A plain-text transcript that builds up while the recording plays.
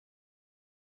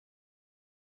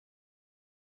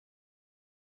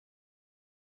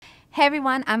Hey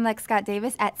everyone, I'm Lex Scott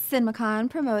Davis at CinemaCon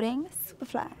promoting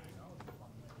Superfly.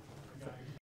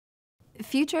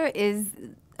 Future is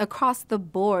across the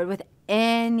board with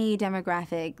any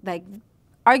demographic, like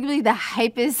arguably the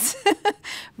hypest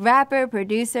rapper,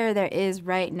 producer there is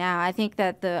right now. I think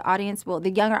that the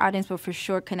younger audience will for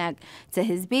sure connect to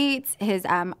his beats, his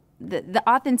the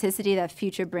authenticity that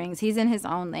Future brings. He's in his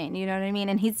own lane, you know what I mean?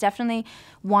 And he's definitely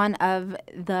one of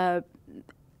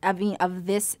of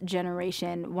this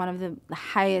generation, one of the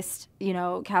highest,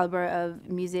 caliber of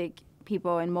music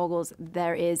people and moguls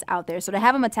there is out there. So to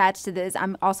have him attached to this,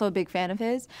 I'm also a big fan of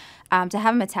his. To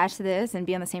have him attached to this and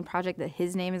be on the same project that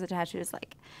his name is attached to is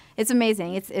like, it's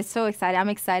amazing. It's so exciting. I'm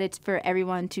excited for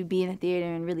everyone to be in the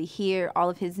theater and really hear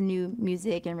all of his new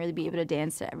music and really be able to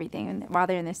dance to everything while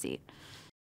they're in their seat.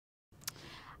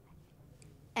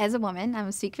 As a woman, I'm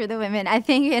gonna speak for the women. I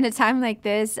think in a time like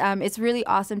this, it's really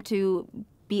awesome to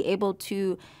be able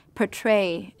to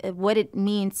portray what it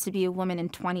means to be a woman in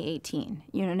 2018.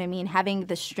 You know what I mean? Having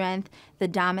the strength, the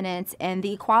dominance, and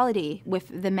the equality with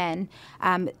the men.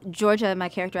 Georgia, my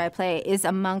character I play, is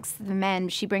amongst the men.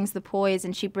 She brings the poise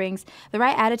and she brings the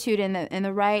right attitude and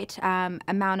the right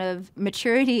amount of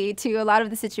maturity to a lot of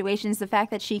the situations. The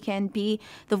fact that she can be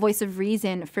the voice of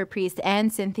reason for Priest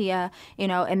and Cynthia,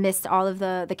 amidst all of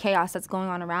the chaos that's going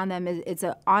on around them, it's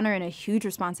an honor and a huge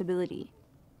responsibility.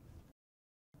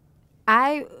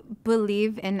 I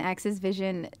believe in X's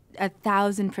vision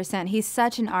 1,000%. He's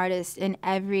such an artist in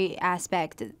every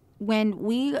aspect. When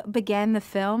we began the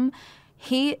film,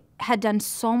 he had done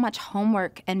so much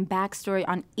homework and backstory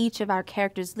on each of our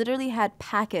characters, literally had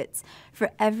packets for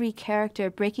every character,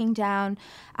 breaking down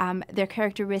their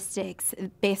characteristics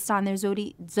based on their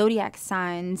zodiac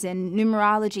signs and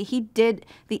numerology. He did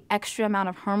the extra amount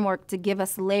of homework to give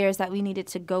us layers that we needed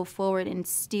to go forward and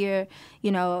steer,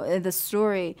 the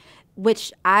story,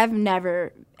 which I've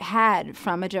never had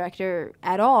from a director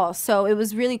at all. So it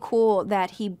was really cool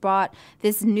that he brought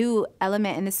this new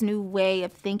element and this new way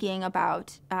of thinking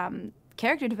about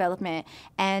character development,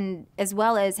 and as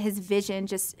well as his vision,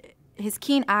 just his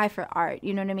keen eye for art.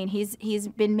 You know what I mean? He's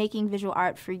been making visual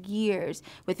art for years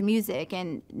with music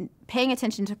and paying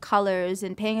attention to colors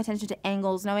and paying attention to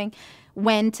angles, knowing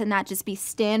when to not just be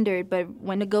standard, but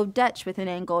when to go Dutch with an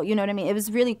angle. You know what I mean? It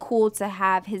was really cool to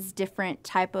have his different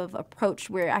type of approach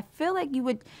where I feel like you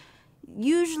would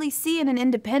usually see in an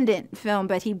independent film,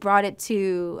 but he brought it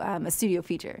to a studio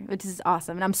feature, which is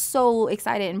awesome. And I'm so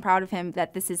excited and proud of him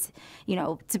that this is,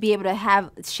 to be able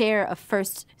to share a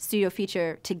first studio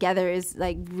feature together is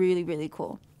like really, really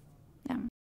cool. Yeah.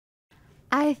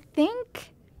 I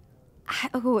think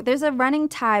there's a running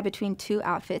tie between two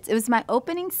outfits. It was my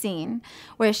opening scene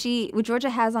where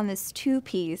Georgia has on this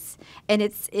two-piece, and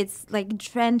it's like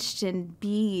drenched in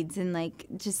beads and like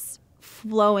just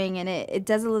flowing, and it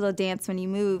does a little dance when you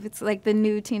move. It's like the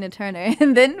new Tina Turner.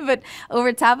 And then, but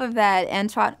over top of that,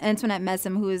 Antoinette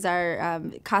Messam, who is our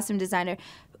costume designer,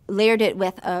 layered it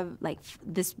with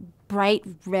this bright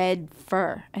red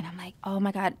fur. And I'm like, oh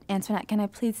my God, Antoinette, can I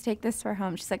please take this for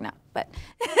home? She's like, no, but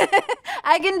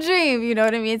I can dream, you know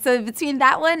what I mean? So between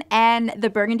that one and the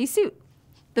burgundy suit.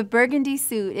 The burgundy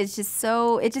suit is just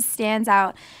it just stands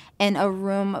out in a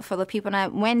room full of people.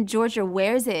 And when Georgia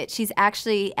wears it, she's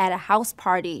actually at a house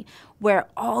party where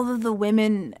all of the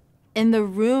women in the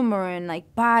room are in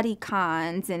like body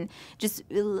cons and just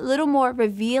a little more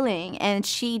revealing. And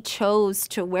she chose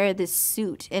to wear this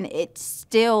suit, and it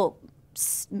still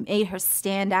made her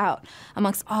stand out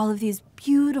amongst all of these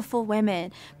beautiful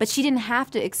women. But she didn't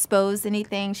have to expose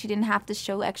anything. She didn't have to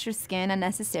show extra skin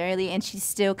unnecessarily, and she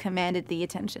still commanded the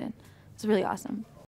attention. It's really awesome.